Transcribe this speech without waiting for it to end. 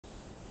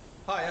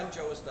Hi, I'm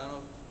Joe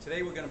Estano.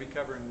 Today we're going to be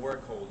covering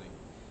work holding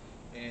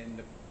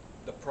and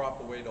the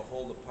proper way to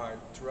hold a part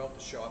throughout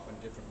the shop on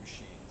different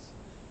machines.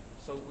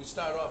 So we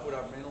start off with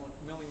our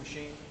milling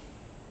machine,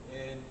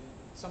 and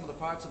some of the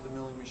parts of the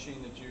milling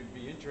machine that you'd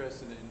be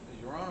interested in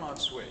is your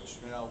on-off switch.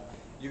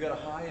 You got a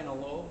high and a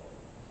low.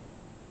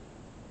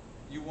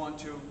 You want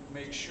to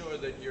make sure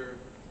that your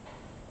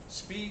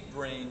speed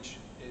range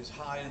is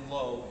high and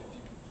low. If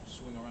you can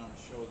swing around and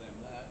show them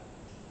that.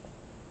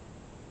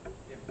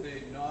 If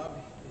the knob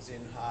is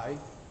in high,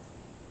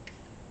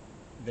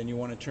 then you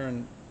want to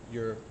turn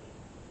your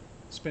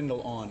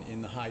spindle on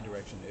in the high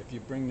direction. If you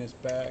bring this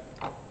back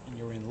and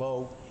you're in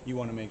low, you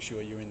want to make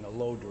sure you're in the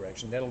low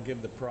direction. That'll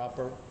give the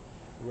proper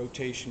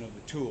rotation of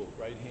the tool,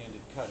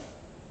 right-handed cutting.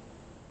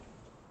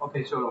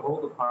 Okay, so to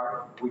hold the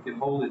part, we can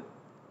hold it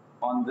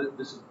on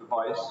this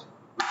device.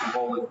 We can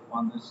hold it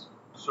on this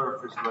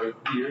surface right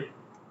here,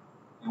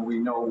 and we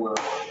know we're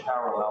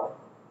parallel.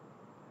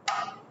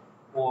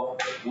 Or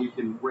we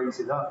can raise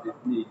it up if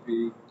need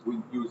be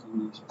using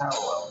these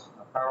parallels.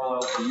 Now,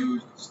 parallels are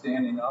used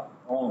standing up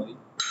only.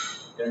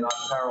 They're not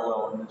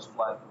parallel in this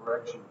flat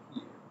direction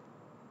here.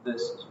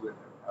 This is where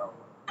they're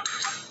parallel.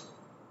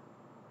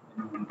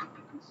 And then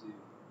you can see,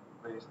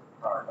 raise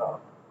the part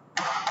up,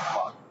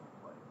 lock it in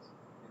place,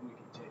 and we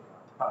can take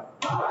our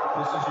cut.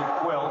 This is your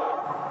quill.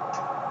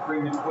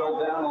 Bring the quill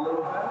down a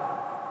little bit.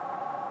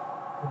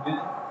 Come in,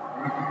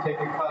 and you can take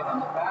a cut on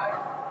the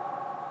back.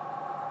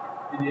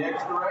 In the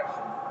X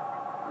direction,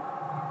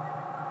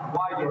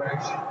 Y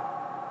direction,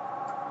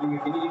 and we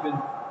can even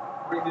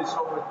bring this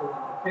over to a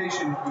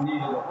location if we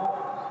needed a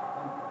hose.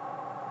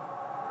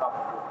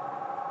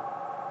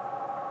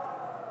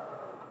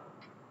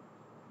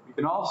 You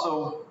can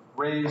also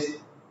raise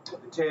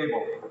the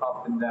table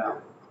up and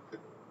down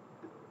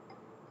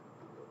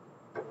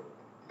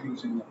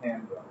using the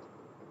handrail.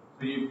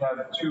 So you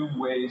have two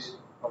ways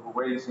of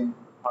raising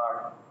the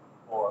part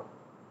or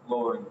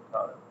lowering the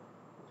cutter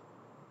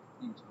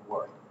into the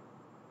work.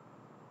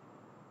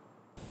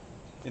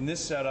 In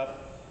this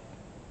setup,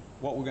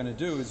 what we're going to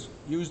do is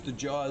use the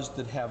jaws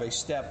that have a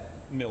step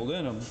milled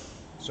in them,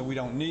 so we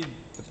don't need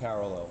the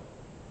parallel.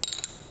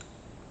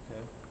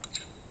 Okay.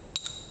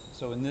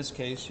 So in this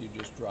case, you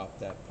just drop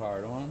that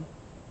part on,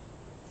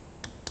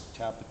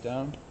 tap it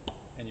down,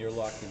 and you're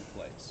locked in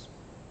place.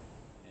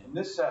 In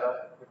this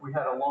setup, if we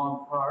had a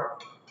long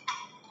part,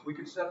 we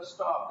could set a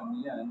stop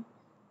in the end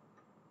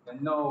and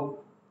know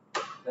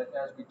that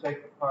as we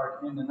take the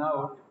part in and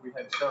out, if we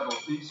had several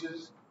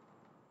pieces,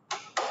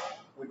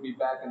 we'd be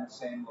back in the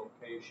same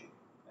location.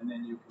 And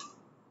then you can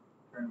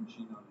turn the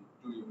machine on and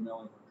do your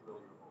milling or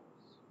drill your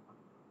holes.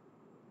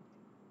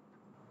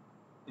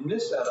 In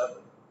this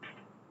setup,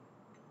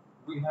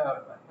 we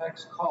have a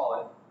hex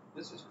collet.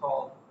 This is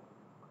called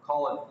a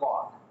collet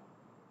block.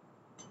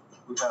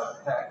 We have a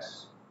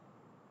hex,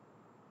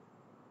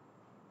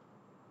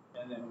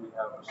 and then we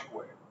have a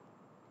square.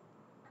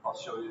 I'll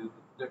show you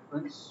the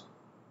difference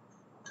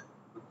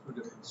with two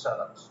different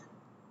setups.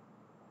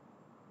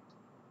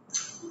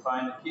 We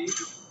find the key,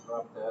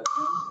 drop that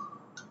in,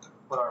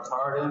 put our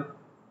part in,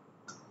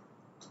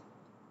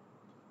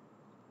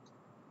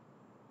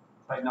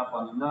 tighten up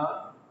on the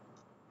nut,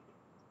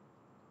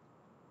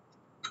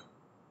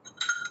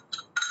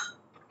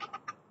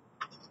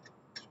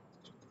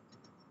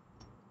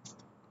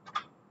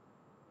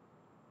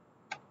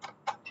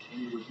 and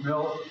you would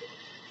mill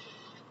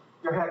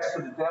your hex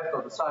to the depth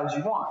or the size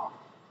you want.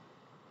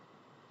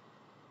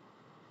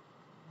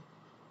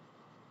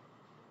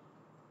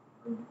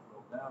 Bring the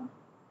quill down.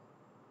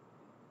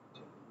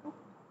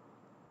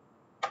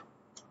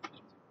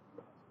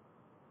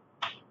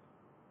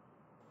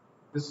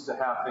 This is a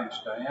 1/2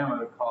 inch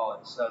diameter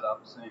collet set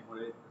up same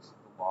way. This is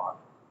the lock.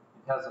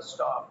 It has a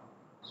stop.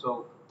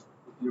 So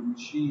if you're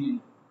machining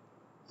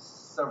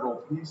several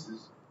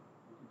pieces,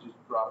 you can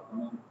just drop them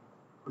in,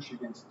 push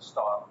against the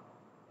stop,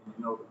 and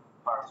you know the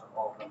parts are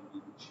all going to be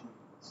machined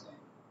the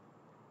same.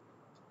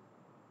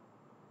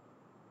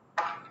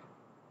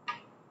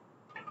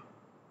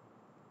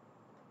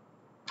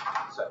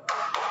 Set up.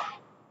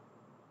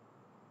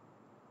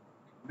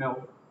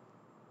 Mill,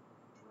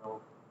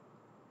 drill.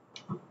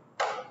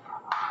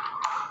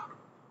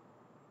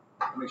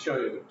 Let me show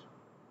you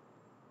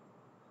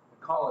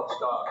the collet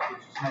stop,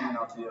 which is hanging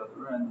out the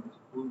other end, this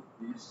blue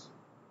piece.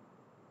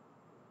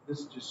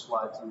 This just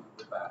slides into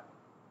the back.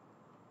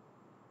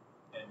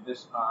 And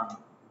this arm can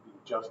be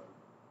adjusted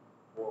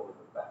forward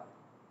or back,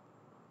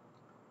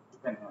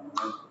 depending on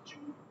the length that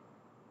you need.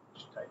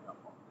 Just tighten up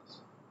on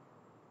this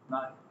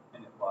nut,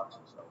 and it locks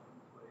itself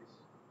in place.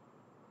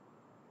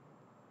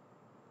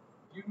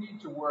 If you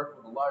need to work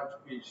with a large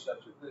piece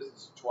such as this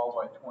is 12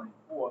 by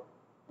 24,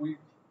 we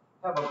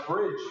have a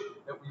bridge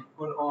that we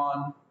put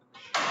on the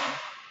machine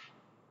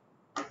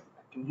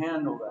that can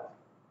handle that.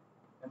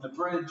 And the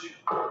bridge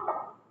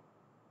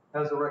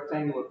has a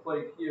rectangular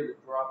plate here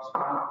that drops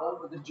down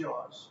over the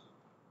jaws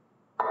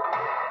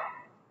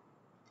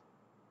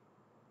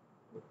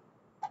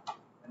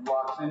and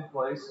locks in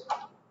place.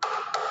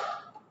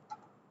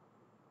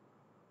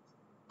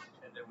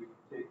 And then we can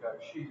take our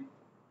sheet.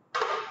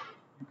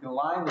 You can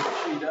line the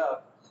sheet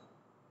up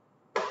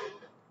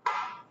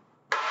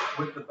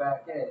with the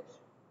back edge,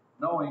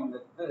 knowing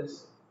that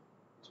this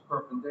is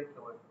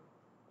perpendicular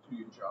to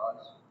your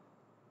jaws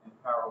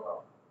and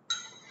parallel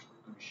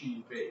with the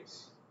machine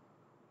base.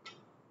 You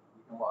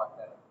can lock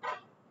that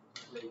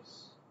in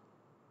place.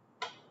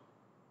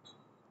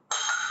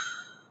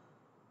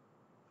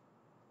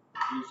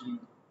 Using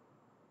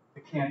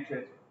the can't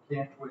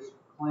twist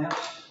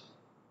clamps.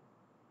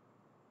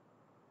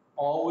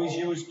 Always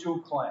use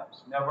 2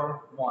 clamps, never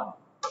 1.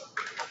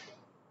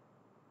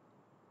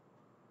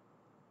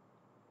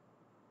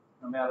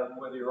 No matter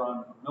whether you're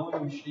on a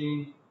milling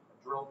machine,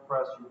 a drill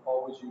press, you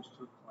always use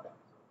 2 clamps.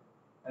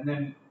 And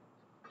then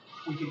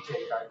we can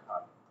take our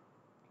cut.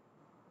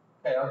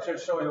 Okay, I'll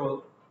just show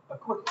you a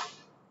quick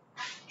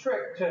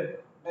trick to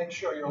make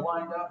sure you're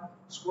lined up,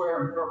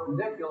 square and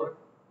perpendicular.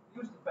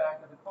 Use the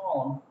back of the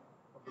column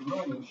of the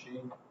milling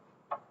machine,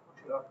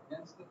 push it up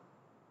against it.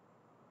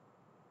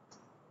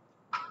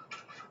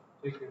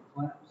 Take your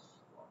clamps,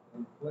 lock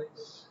them in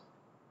place.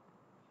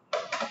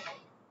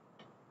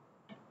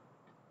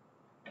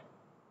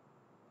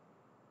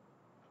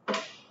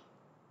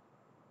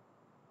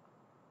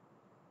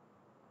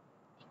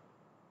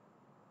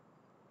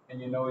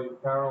 And you know you're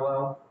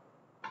parallel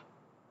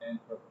and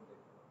perpendicular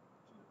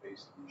to the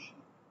base of the machine.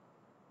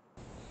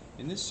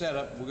 In this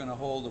setup, we're going to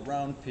hold a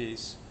round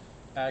piece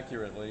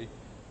accurately.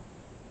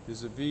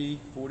 There's a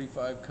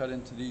V45 cut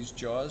into these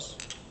jaws.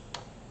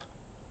 You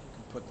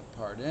can put the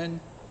part in,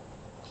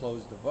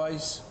 close the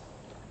vise.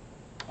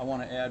 I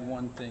want to add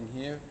one thing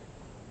here.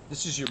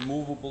 This is your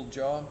movable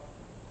jaw.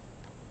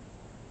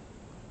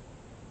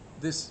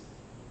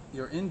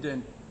 Your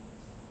indent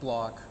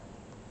block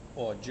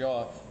or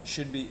jaw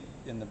should be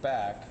in the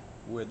back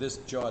where this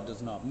jaw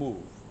does not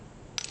move.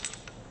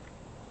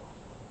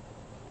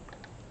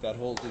 That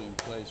holds it in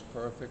place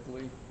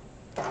perfectly.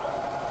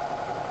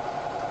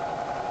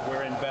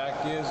 We're in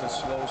back gears, a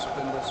slow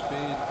spindle speed,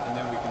 and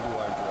then we can do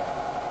our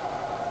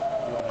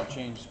draw. You want to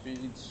change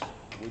speeds,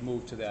 we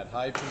move to that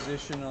high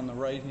position on the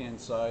right hand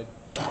side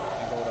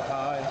and go to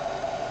high,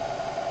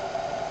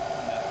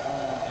 and that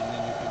home, and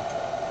then you can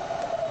draw.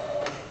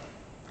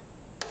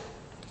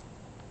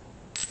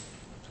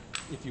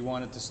 If you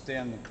wanted to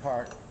stand the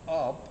part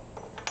up,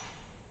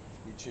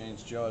 we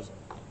change jaws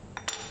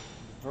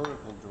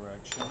vertical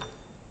direction.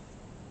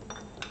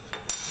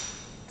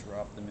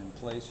 Drop them in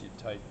place, you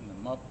tighten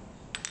them up.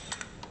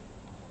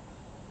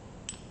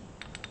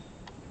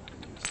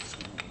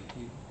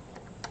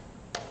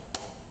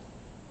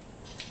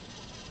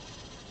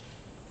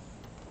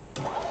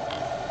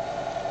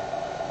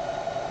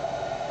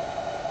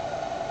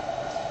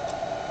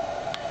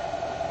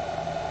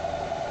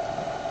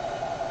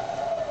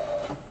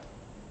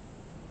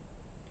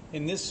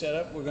 In this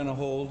setup, we're going to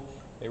hold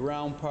a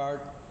round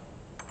part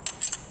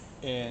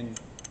and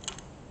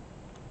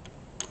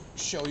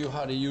show you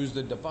how to use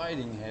the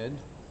dividing head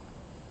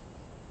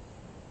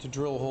to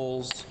drill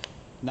holes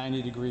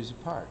 90 degrees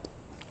apart.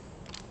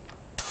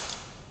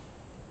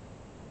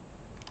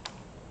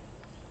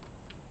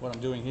 What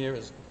I'm doing here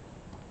is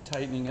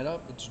tightening it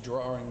up. It's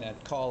drawing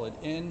that collet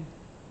in,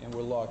 and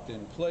we're locked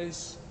in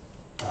place.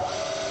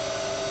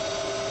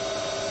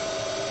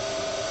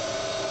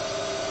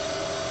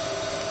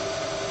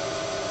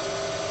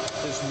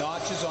 There's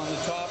notches on the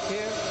top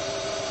here,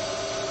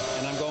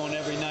 and I'm going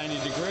every 90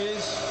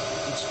 degrees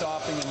and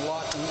stopping and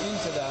locking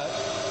into that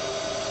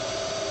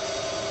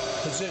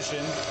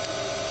position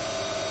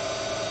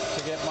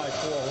to get my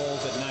 4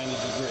 holes at 90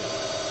 degrees.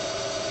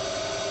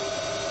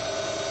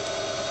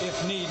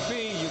 If need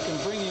be, you can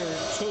bring your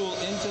tool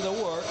into the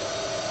work,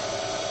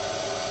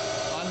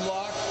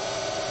 unlock,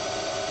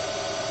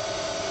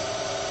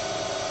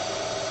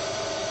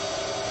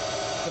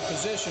 the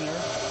positioner,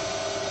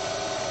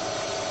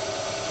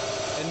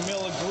 and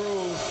mill a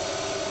groove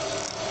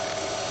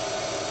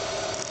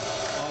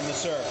on the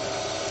surface.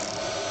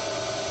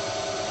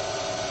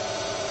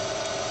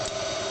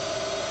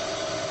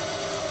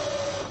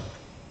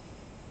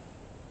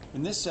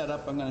 In this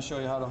setup, I'm going to show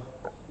you how to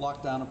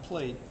lock down a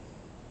plate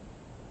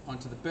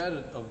onto the bed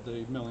of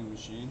the milling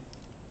machine.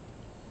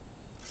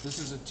 This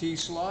is a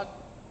T-slot,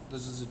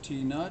 this is a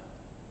T-nut.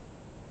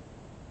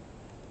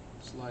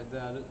 Slide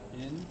that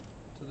in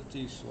to the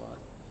T-slot.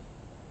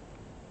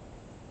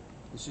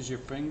 This is your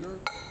finger,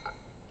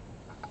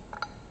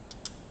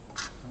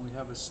 and we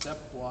have a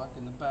step block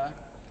in the back.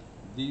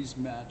 These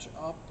match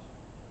up.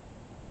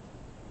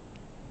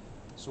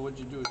 So what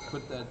you do is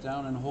put that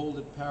down and hold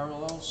it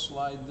parallel,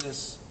 slide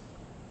this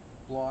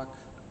block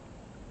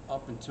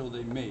up until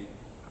they mate.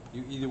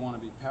 You either want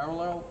to be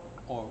parallel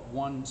or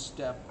one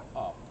step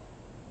up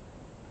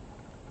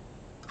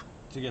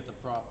to get the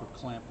proper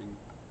clamping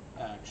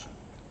action.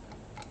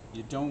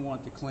 You don't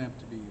want the clamp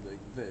to be like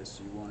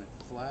this. You want it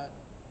flat,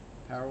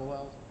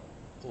 parallel,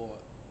 or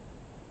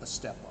a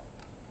step up.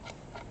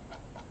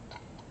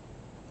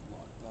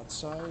 Lock that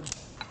side.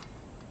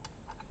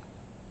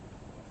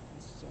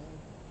 This side.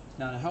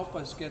 Now to help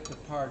us get the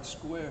part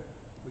square,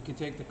 we can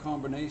take the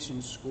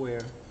combination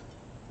square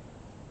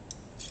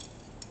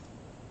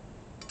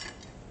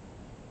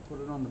put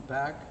it on the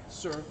back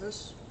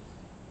surface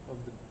of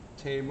the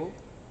table,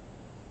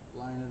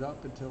 line it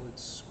up until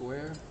it's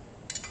square,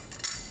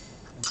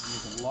 and then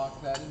you can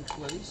lock that in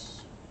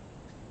place.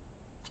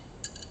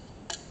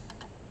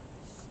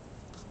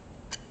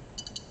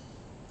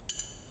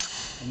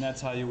 And that's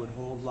how you would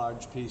hold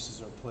large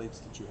pieces or plates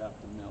that you have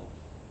to mill.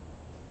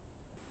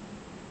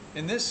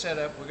 In this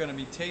setup, we're going to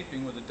be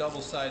taping with a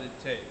double-sided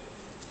tape.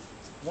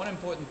 One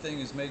important thing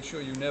is make sure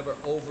you never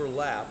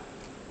overlap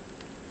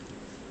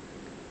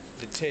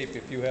the tape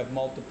if you have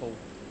multiple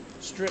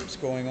strips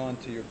going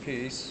onto your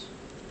piece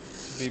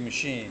to be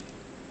machined.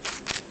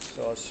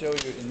 So I'll show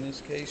you, in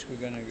this case, we're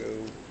going to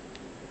go,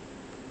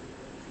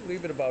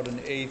 leave it about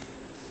 1/8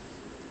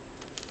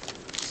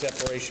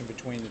 separation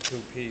between the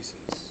two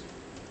pieces.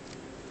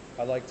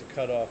 I like to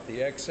cut off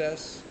the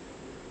excess.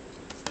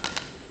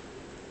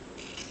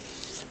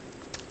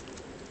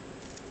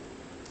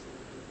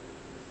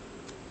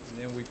 And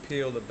then we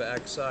peel the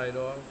back side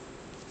off.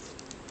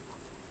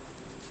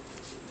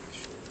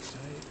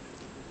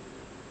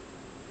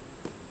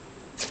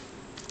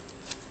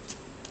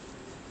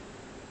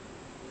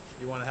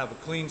 You want to have a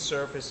clean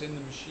surface in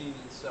the machine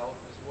itself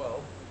as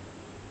well.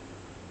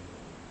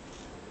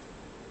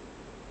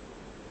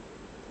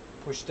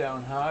 Push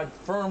down hard,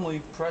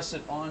 firmly press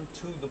it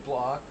onto the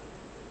block,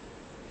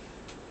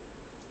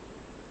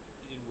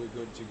 and we're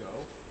good to go.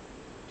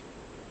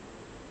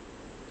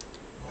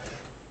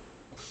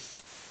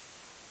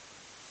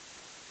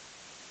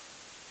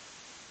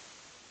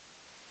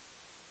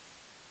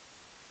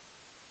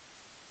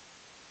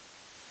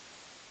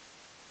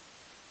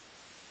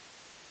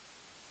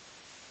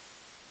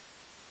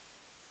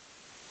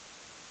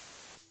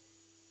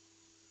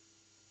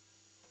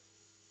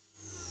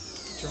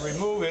 To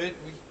remove it,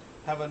 we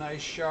have a nice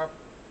sharp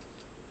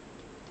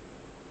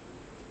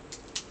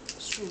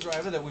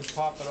screwdriver that we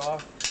pop it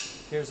off.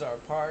 Here's our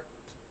part.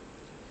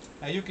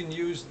 Now you can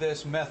use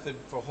this method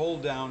for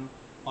hold down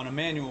on a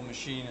manual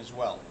machine as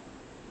well.